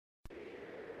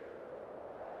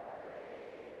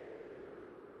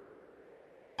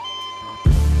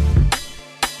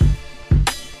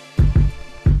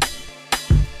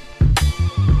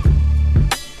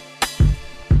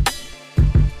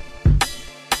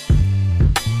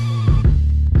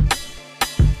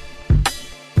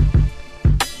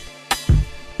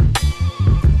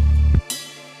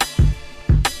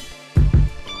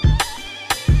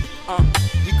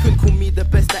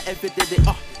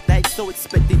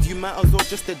And you might as well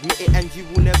just admit it, and you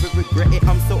will never regret it.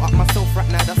 I'm so up myself right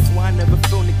now, that's why I never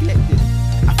feel neglected.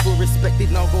 I feel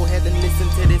respected, now go ahead and listen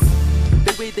to this.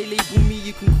 The way they label me,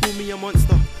 you can call me a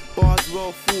monster. Bars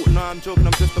well thought, nah I'm joking,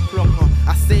 I'm just a plonker.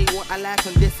 I say what I like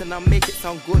on this and I make it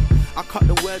sound good. I cut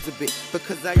the words a bit,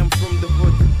 because I am from the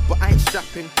hood. But I ain't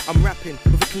strapping, I'm rapping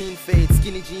with a clean fade,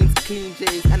 skinny jeans, clean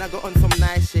J's, and I got on some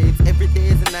nice shades. Every day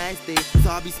is a nice day, so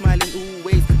I'll be smiling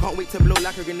always. Can't wait to blow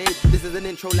like a grenade, this is an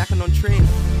intro like an entree.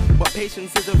 But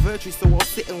patience is a virtue, so I'll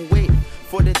sit and wait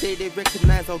for the day they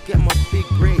recognize I'll get my big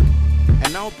break.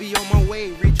 And I'll be on my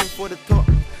way, reaching for the top.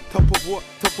 Top of what?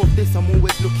 Top of this, I'm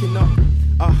always looking up.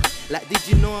 Like did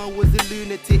you know I was a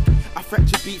lunatic? I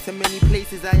fracture beats in many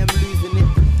places, I am losing it.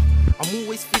 I'm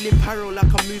always feeling pyro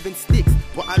like I'm moving sticks,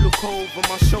 but I look over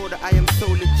my shoulder, I am so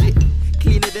legit.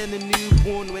 Cleaner than a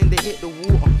newborn when they hit the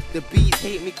water. The bees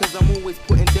hate me cause I'm always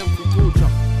putting them through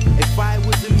torture. If I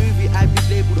was a movie,